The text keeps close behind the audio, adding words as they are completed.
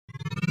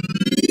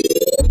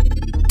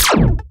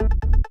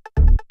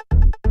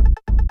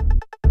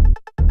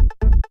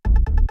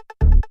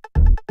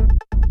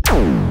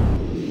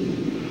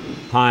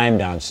Hi, I'm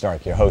Don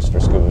Stark, your host for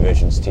Scuba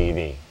Visions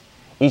TV.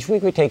 Each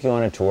week we take you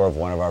on a tour of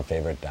one of our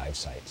favorite dive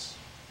sites.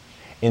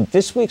 In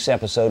this week's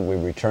episode, we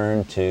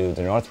return to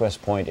the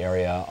Northwest Point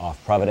area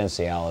off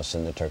Providenciales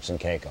in the Turks and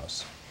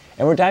Caicos.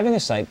 And we're diving a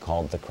site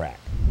called the Crack.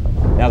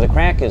 Now, the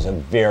Crack is a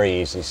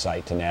very easy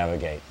site to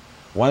navigate.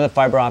 One of the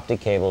fiber optic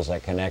cables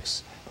that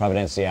connects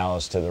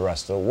Providenciales to the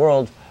rest of the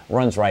world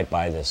runs right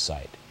by this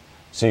site.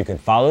 So you can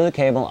follow the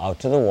cable out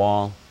to the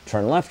wall,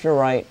 turn left or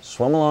right,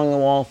 swim along the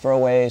wall for a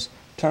ways,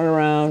 turn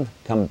around,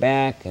 come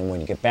back, and when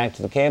you get back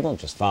to the cable,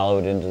 just follow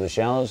it into the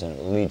shallows and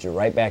it will lead you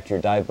right back to your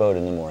dive boat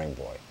and the mooring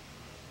buoy.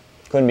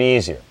 Couldn't be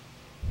easier.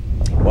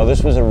 Well,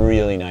 this was a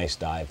really nice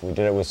dive. We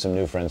did it with some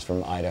new friends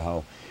from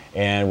Idaho,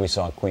 and we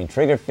saw queen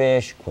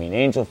triggerfish, queen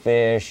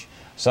angelfish,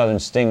 southern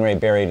stingray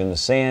buried in the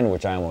sand,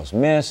 which I almost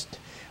missed.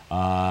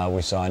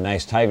 We saw a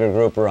nice tiger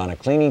grouper on a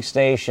cleaning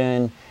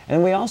station,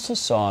 and we also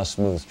saw a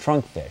smooth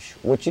trunkfish,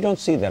 which you don't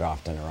see that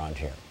often around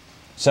here.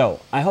 So,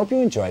 I hope you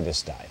enjoyed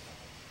this dive.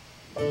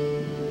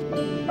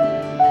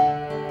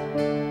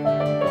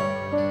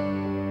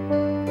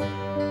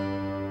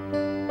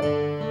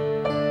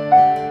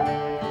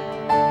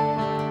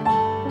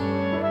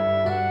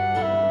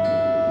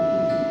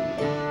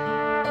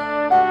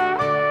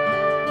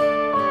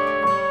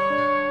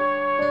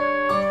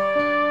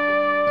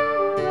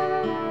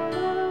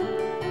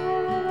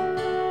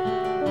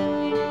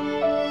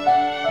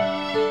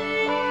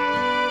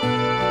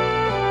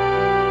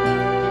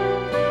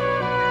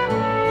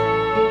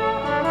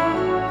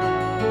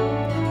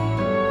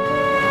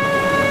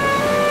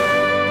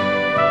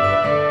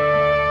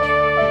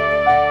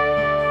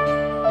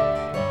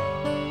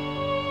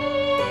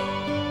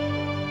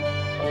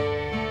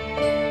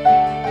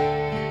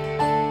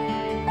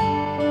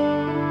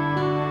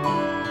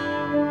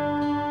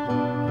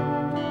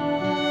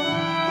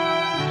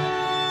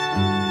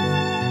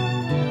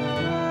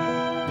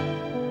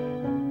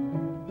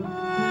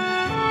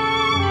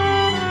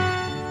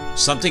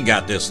 Something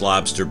got this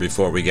lobster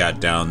before we got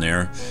down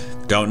there.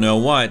 Don't know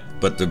what,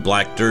 but the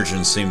black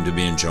sturgeon seemed to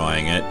be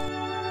enjoying it.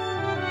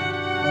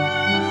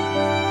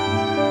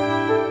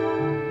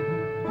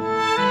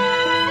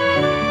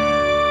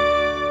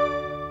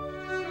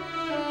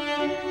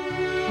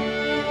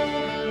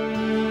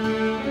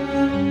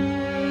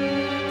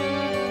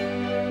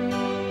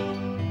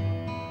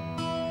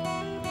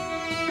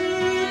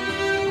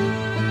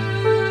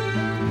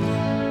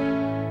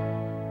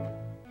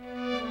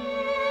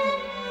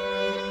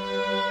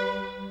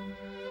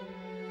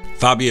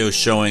 Fabio's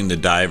showing the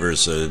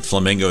divers a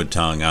flamingo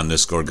tongue on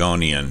this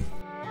gorgonian.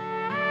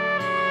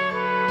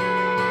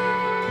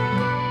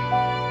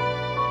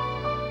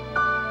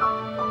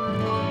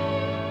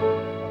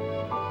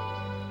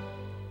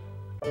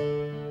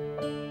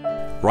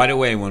 Right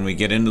away when we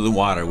get into the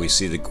water, we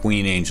see the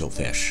queen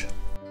angelfish.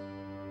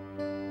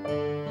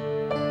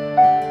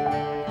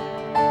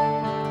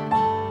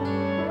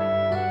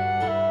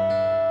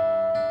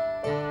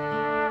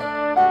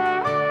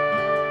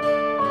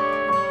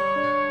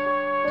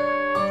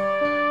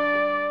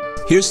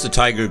 Here's the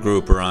tiger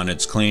grouper on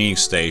its cleaning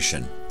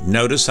station.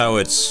 Notice how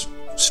its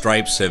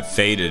stripes have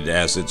faded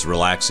as it's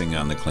relaxing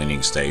on the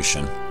cleaning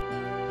station.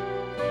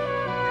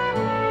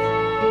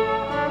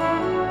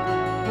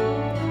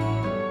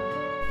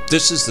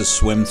 This is the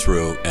swim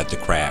through at the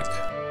Crack.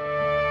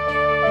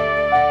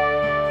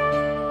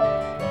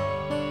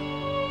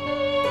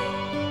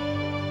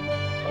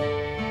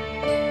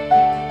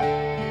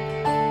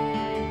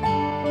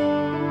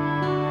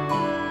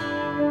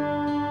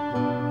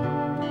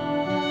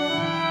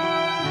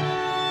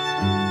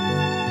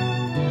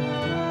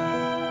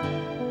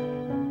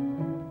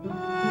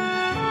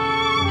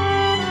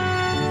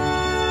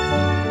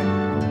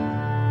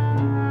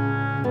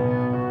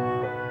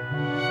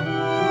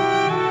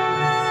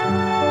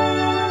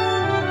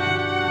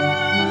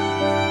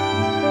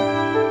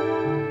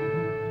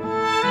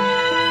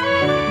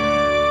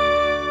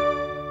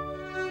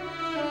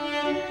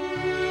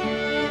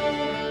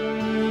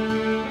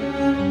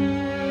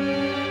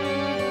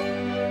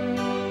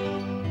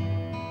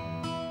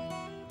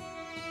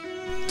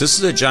 This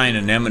is a giant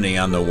anemone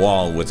on the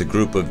wall with a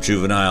group of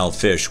juvenile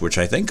fish, which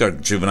I think are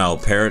juvenile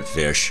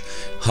parrotfish,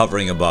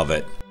 hovering above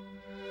it.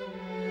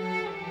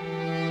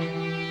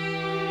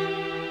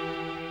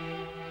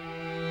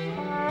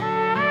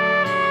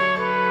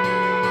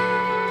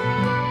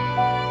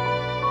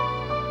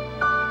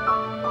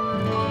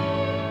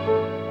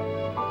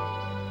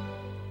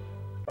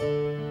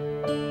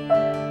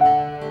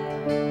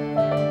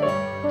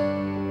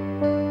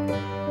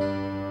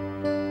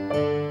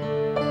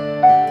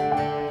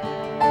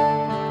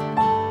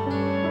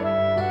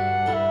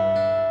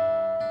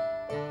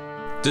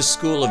 This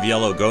school of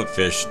yellow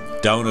goatfish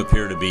don't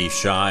appear to be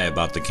shy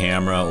about the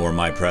camera or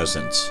my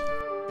presence.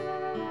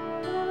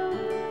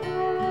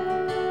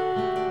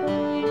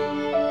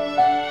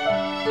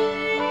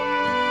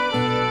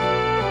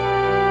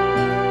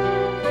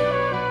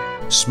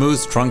 Smooth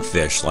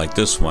trunkfish like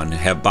this one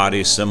have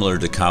bodies similar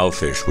to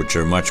cowfish, which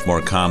are much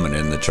more common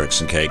in the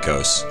Turks and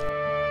Caicos.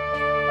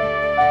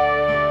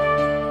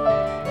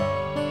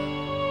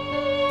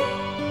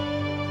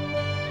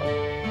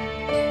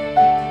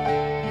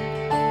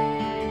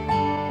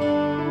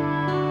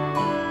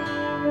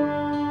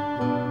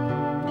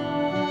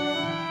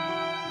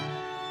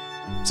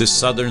 This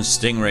southern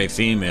stingray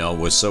female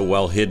was so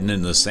well hidden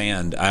in the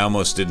sand, I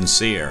almost didn't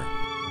see her.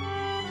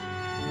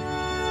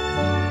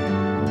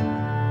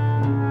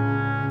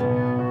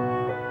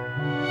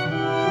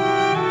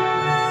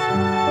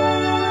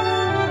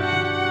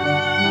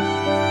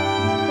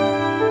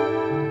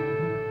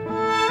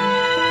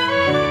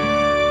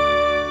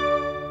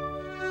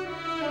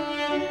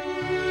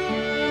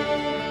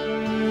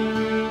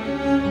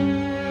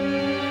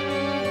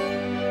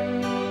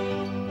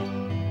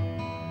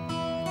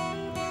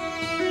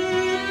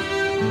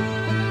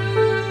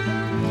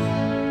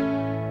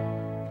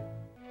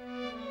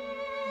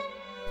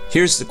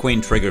 Here's the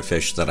queen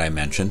triggerfish that I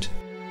mentioned.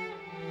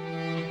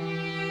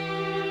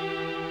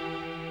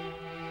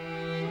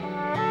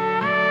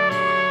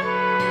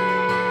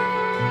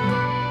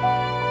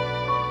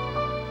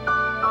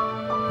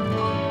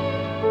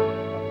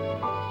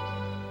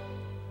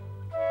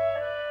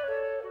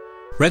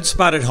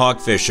 Red-spotted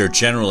hawkfish are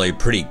generally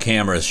pretty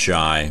camera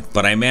shy,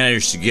 but I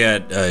managed to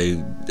get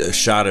a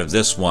shot of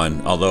this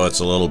one, although it's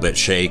a little bit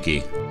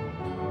shaky.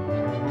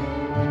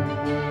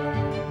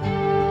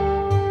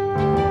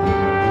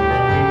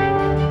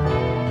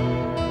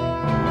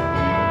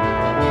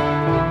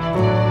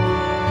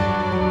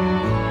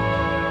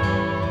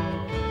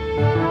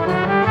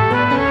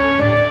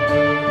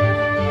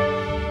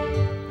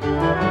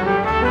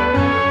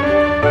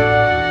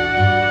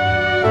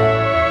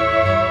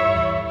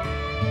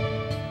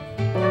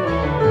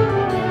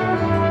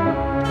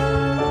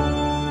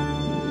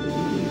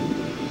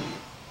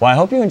 Well, I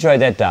hope you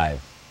enjoyed that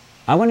dive.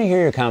 I want to hear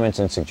your comments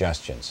and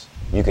suggestions.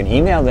 You can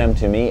email them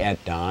to me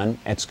at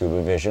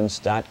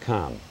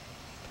don@scubavisions.com.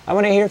 I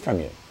want to hear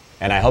from you,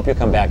 and I hope you'll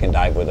come back and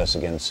dive with us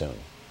again soon.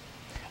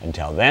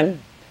 Until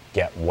then,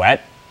 get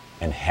wet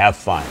and have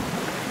fun.